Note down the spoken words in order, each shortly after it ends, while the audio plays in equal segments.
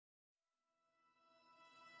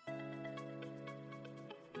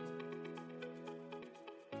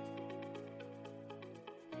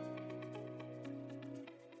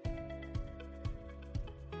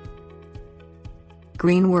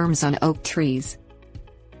Green worms on oak trees.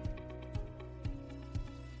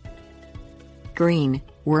 Green,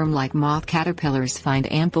 worm-like moth caterpillars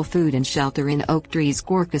find ample food and shelter in oak trees.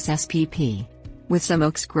 Quercus spp. With some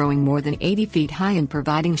oaks growing more than 80 feet high and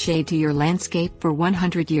providing shade to your landscape for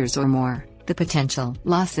 100 years or more, the potential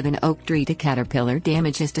loss of an oak tree to caterpillar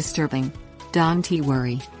damage is disturbing. Don't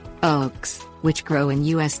worry. Oaks, which grow in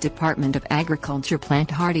U.S. Department of Agriculture plant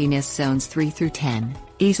hardiness zones 3 through 10,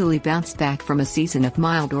 easily bounce back from a season of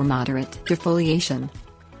mild or moderate defoliation.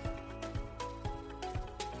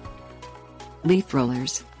 Leaf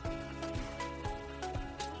rollers.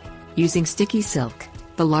 Using sticky silk,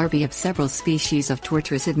 the larvae of several species of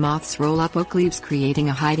tortoisid moths roll up oak leaves, creating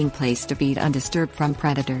a hiding place to feed undisturbed from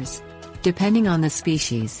predators. Depending on the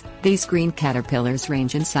species, these green caterpillars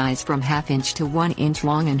range in size from ½ inch to 1 inch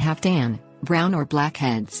long and have tan, brown or black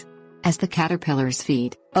heads. As the caterpillars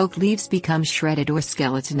feed, oak leaves become shredded or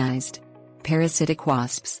skeletonized. Parasitic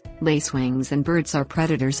wasps, lacewings and birds are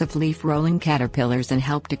predators of leaf-rolling caterpillars and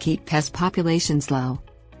help to keep pest populations low.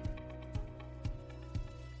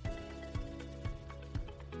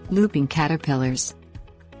 Looping caterpillars.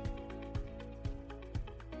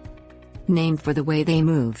 Named for the way they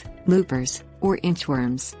move, loopers, or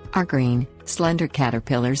inchworms, are green, slender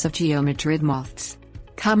caterpillars of geometrid moths.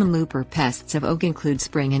 Common looper pests of oak include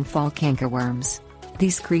spring and fall cankerworms.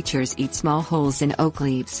 These creatures eat small holes in oak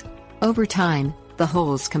leaves. Over time, the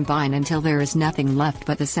holes combine until there is nothing left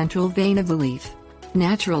but the central vein of the leaf.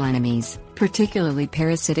 Natural enemies, particularly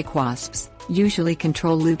parasitic wasps, usually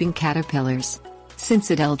control looping caterpillars.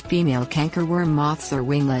 Since adult female cankerworm moths are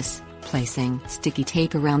wingless, placing sticky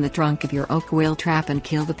tape around the trunk of your oak will trap and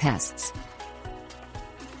kill the pests.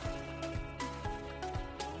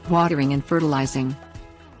 Watering and fertilizing.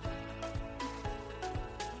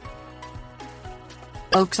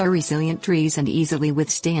 Oaks are resilient trees and easily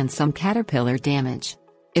withstand some caterpillar damage.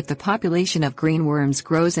 If the population of green worms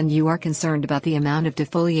grows and you are concerned about the amount of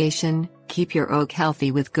defoliation, keep your oak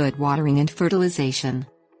healthy with good watering and fertilization.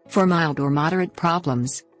 For mild or moderate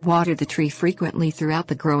problems, water the tree frequently throughout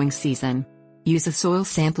the growing season. Use a soil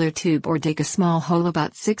sampler tube or dig a small hole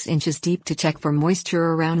about 6 inches deep to check for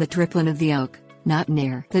moisture around the dripline of the oak, not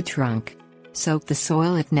near the trunk. Soak the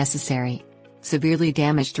soil if necessary. Severely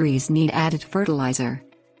damaged trees need added fertilizer.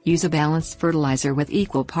 Use a balanced fertilizer with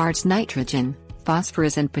equal parts nitrogen,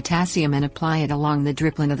 phosphorus and potassium and apply it along the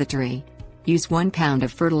dripline of the tree. Use 1 pound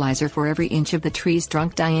of fertilizer for every inch of the tree's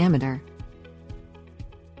trunk diameter.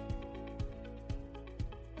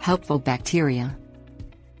 Helpful bacteria.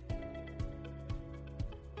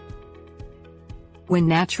 When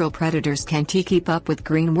natural predators can't keep up with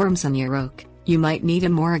green worms on your oak, you might need a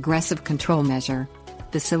more aggressive control measure.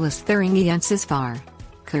 Bacillus thuringiensis var.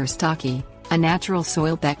 Quercus, a natural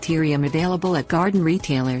soil bacterium available at garden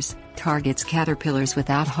retailers, targets caterpillars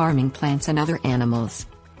without harming plants and other animals.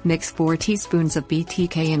 Mix 4 teaspoons of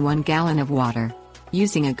BTK in 1 gallon of water.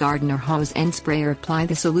 Using a gardener hose and sprayer, apply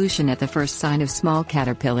the solution at the first sign of small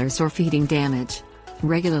caterpillars or feeding damage.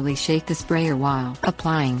 Regularly shake the sprayer while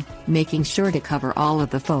applying, making sure to cover all of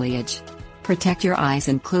the foliage. Protect your eyes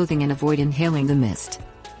and clothing and avoid inhaling the mist.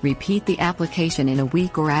 Repeat the application in a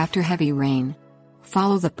week or after heavy rain.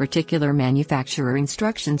 Follow the particular manufacturer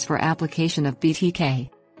instructions for application of BTK.